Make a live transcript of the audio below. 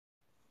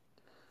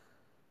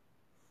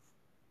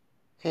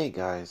Hey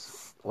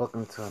guys,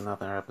 welcome to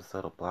another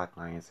episode of Black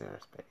Lions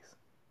Aerospace.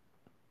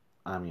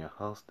 I'm your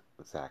host,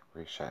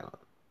 Zachary Shiloh.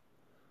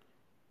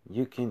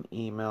 You can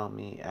email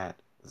me at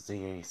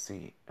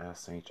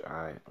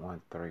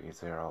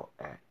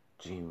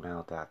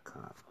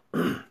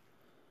zacshi130@gmail.com.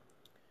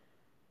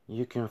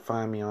 You can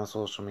find me on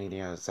social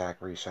media as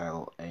Zachary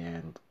Shiloh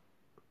and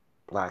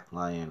Black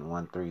Lion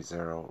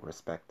 130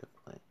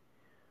 respectively.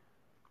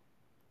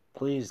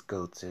 Please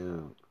go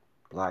to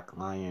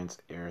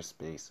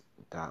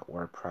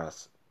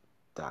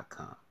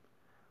blacklionsaerospace.wordpress.com.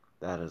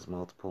 That is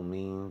multiple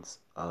means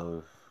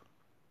of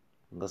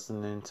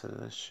listening to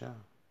this show.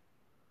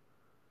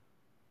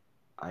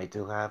 I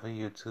do have a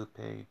YouTube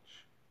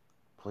page.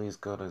 Please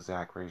go to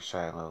Zachary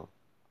Shiloh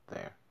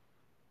there.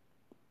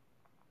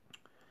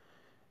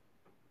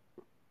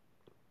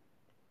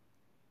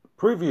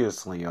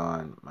 Previously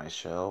on my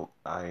show,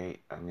 I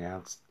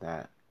announced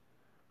that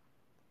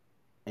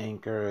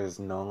Anchor is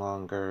no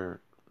longer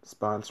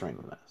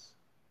sponsoring this.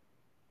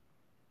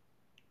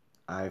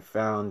 I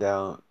found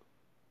out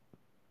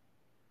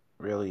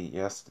really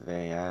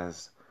yesterday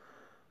as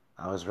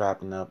I was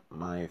wrapping up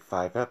my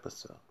 5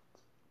 episodes.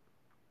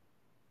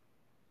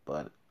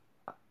 But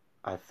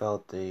I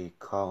felt a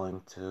calling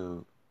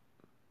to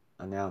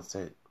announce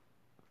it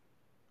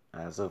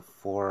as of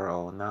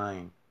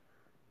 4:09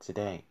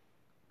 today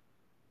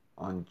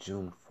on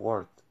June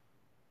 4th,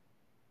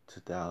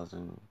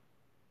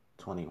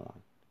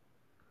 2021,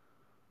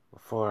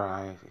 before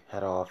I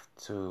head off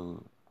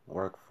to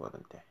work for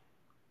the day.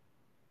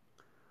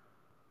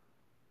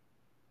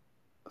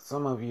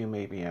 Some of you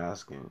may be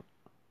asking,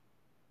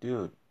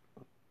 dude,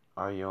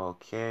 are you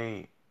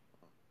okay?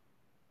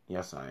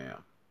 Yes, I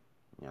am.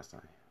 Yes, I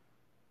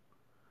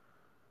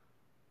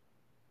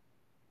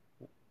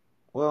am.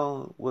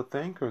 Well, with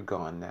Anchor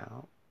gone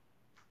now,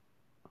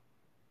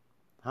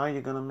 how are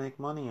you going to make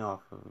money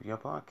off of your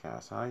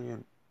podcast? How are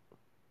you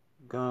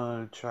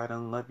going to try to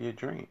live your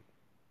dream?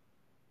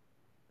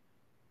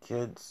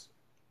 Kids,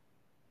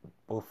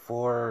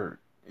 before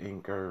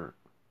Anchor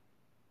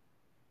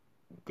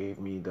gave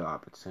me the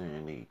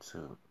opportunity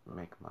to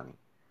make money,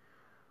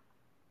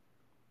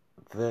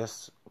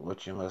 this,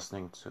 what you're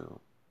listening to,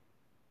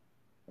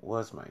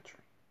 was my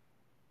dream.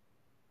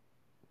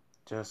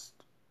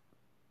 Just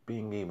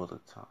being able to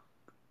talk.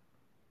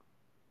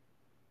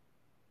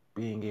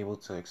 Being able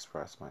to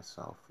express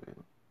myself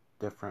in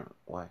different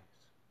ways.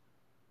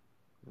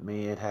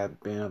 May it have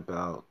been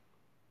about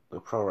the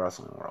pro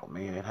wrestling world.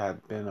 May it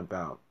have been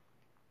about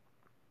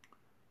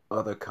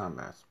other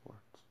combat sports.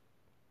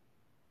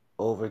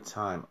 Over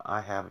time,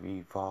 I have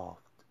evolved.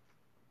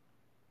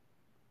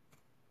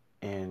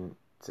 And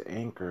to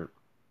Anchor,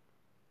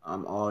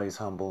 I'm always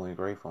humble and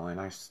grateful, and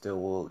I still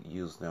will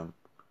use them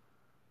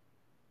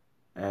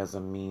as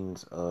a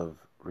means of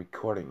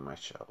recording my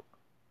show,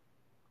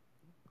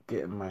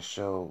 getting my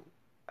show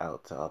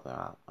out to other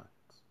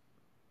outlets.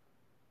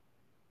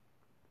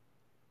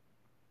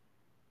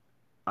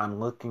 I'm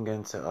looking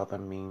into other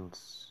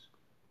means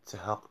to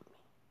help me.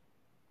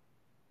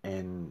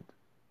 And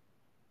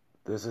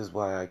this is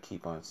why I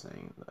keep on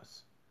saying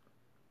this.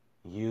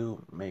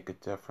 You make a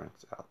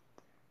difference out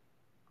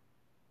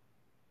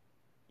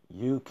there.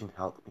 You can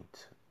help me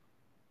too.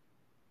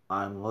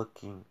 I'm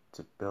looking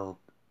to build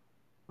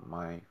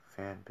my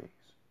fan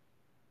base.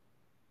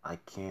 I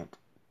can't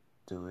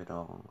do it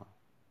all alone.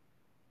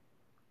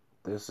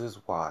 This is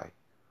why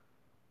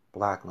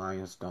Black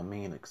Lions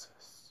Domain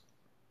exists.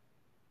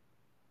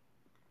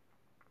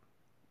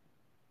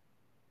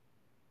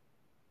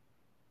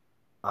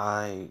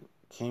 I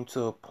came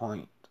to a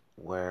point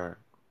where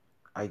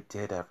I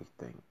did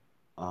everything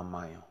on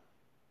my own.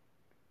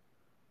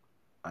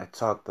 I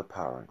talked the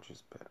Power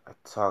Rangers bit. I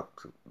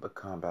talked the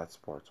combat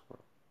sports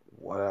world.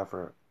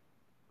 Whatever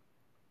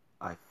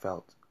I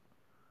felt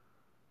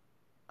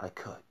I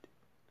could.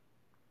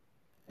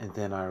 And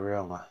then I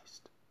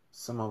realized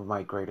some of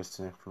my greatest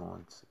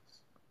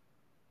influences,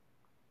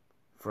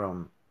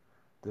 from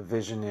the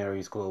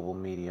Visionaries Global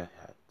Media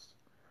heads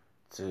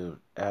to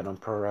Adam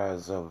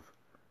Perez of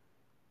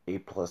A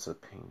Plus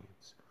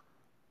Opinions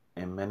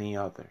and many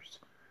others,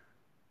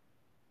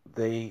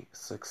 they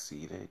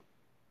succeeded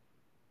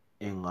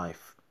in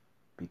life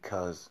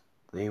because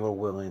they were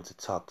willing to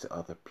talk to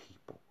other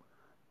people.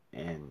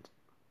 And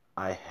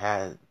I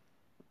had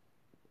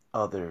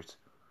others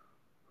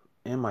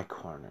in my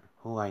corner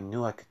who I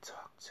knew I could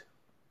talk to.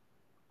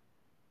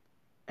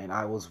 And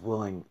I was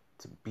willing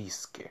to be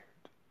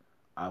scared.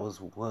 I was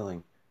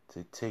willing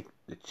to take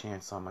the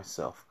chance on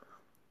myself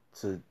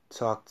to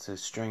talk to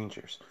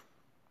strangers.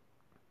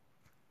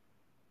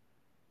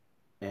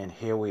 And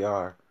here we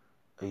are,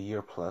 a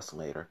year plus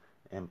later,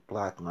 and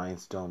Black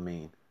Lions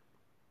Domain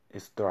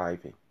is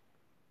thriving.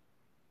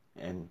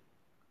 And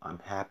I'm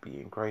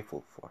happy and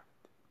grateful for it.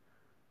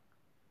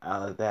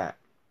 Out of that,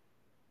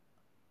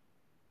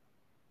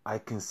 I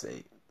can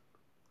say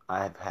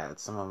I have had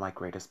some of my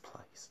greatest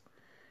plays.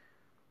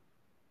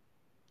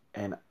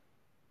 And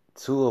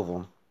 2 of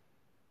them,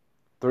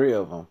 3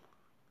 of them,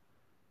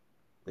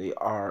 they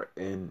are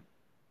in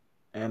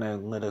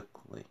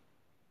analytically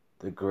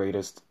the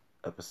greatest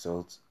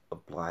episodes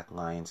of Black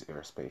Lions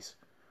Airspace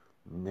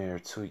in their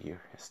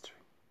 2-year history.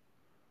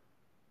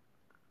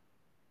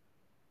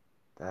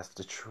 That's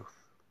the truth.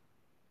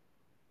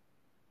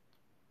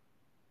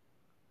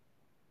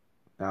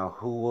 Now,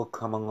 who will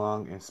come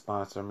along and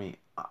sponsor me?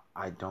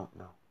 I don't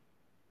know.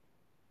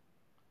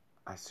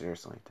 I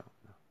seriously don't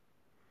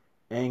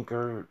know.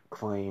 Anchor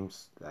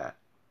claims that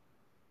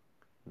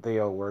they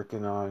are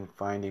working on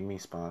finding me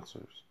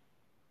sponsors.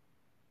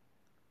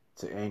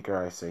 To Anchor,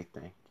 I say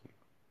thank you.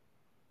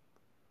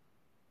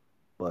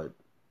 But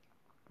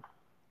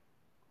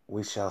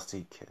we shall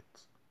see,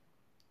 kids,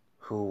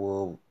 who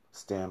will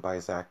stand by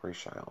Zachary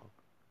Shiloh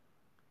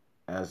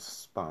as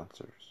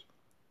sponsors.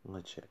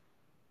 Legit.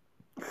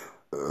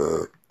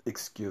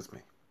 Excuse me.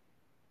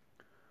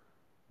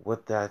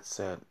 With that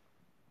said,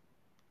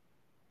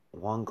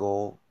 one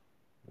goal,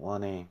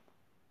 one aim,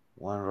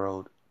 one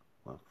road,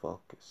 one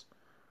focus.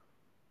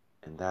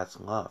 And that's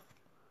love.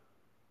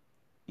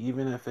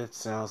 Even if it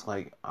sounds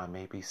like I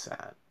may be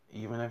sad,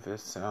 even if it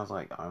sounds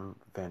like I'm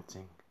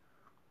venting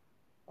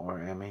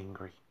or am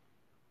angry,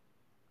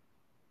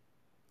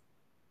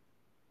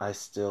 I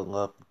still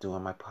love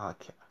doing my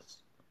podcast.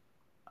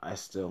 I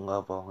still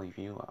love all of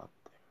you out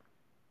there.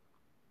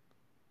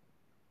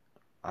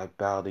 I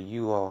bow to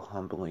you all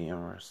humbly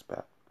in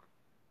respect.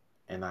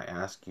 And I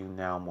ask you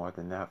now more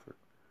than ever,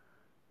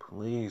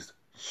 please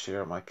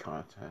share my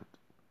content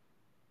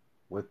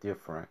with your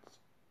friends,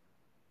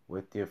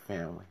 with your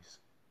families,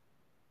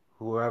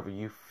 whoever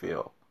you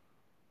feel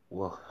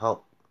will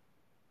help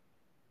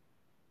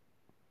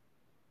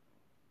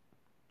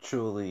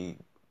truly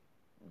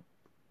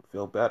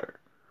feel better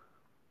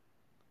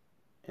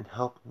and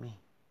help me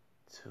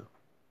too.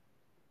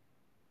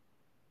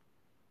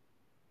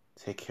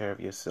 Take care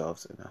of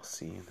yourselves, and I'll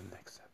see you in the next episode.